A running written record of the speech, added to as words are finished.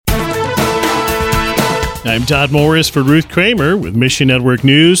I'm Todd Morris for Ruth Kramer with Mission Network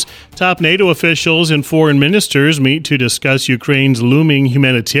News. Top NATO officials and foreign ministers meet to discuss Ukraine's looming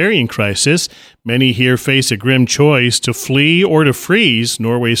humanitarian crisis. Many here face a grim choice to flee or to freeze,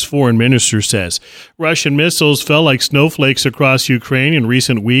 Norway's foreign minister says. Russian missiles fell like snowflakes across Ukraine in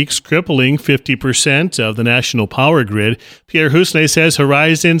recent weeks, crippling 50% of the national power grid. Pierre Husney says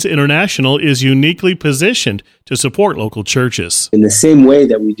Horizons International is uniquely positioned to support local churches. In the same way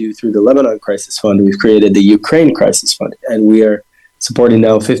that we do through the Lebanon Crisis Fund, we've created the Ukraine Crisis Fund, and we are supporting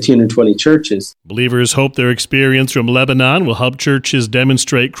now 1,520 churches. Believers hope their experience from Lebanon will help churches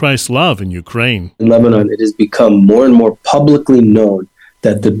demonstrate Christ's love in Ukraine. In Lebanon, it has become more and more publicly known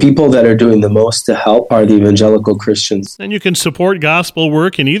that the people that are doing the most to help are the evangelical Christians. And you can support gospel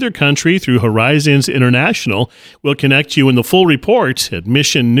work in either country through Horizons International. We'll connect you in the full report at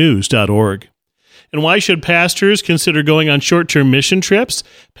missionnews.org. And why should pastors consider going on short-term mission trips?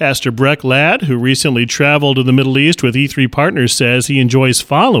 Pastor Breck Ladd, who recently traveled to the Middle East with E3 Partners, says he enjoys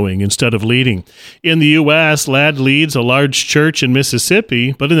following instead of leading. In the U.S., Ladd leads a large church in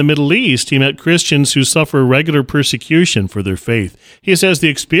Mississippi, but in the Middle East, he met Christians who suffer regular persecution for their faith. He says the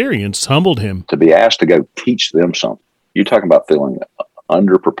experience humbled him. To be asked to go teach them something, you're talking about feeling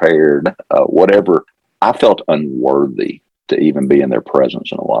underprepared, whatever. I felt unworthy to even be in their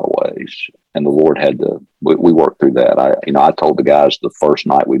presence in a lot of ways. And the Lord had to, we worked through that. I told the guys the first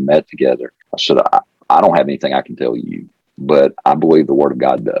night we met together, I said, I don't have anything I can tell you, but I believe the Word of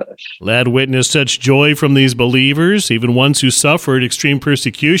God does. Ladd witnessed such joy from these believers, even ones who suffered extreme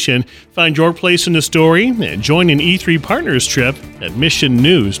persecution. Find your place in the story and join an E3 Partners trip at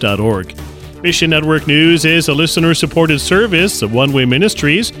missionnews.org. Mission Network News is a listener-supported service of One Way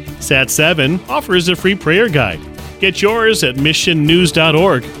Ministries. Sat7 offers a free prayer guide. Get yours at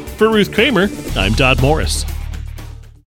missionnews.org. For Ruth Kramer, I'm Todd Morris.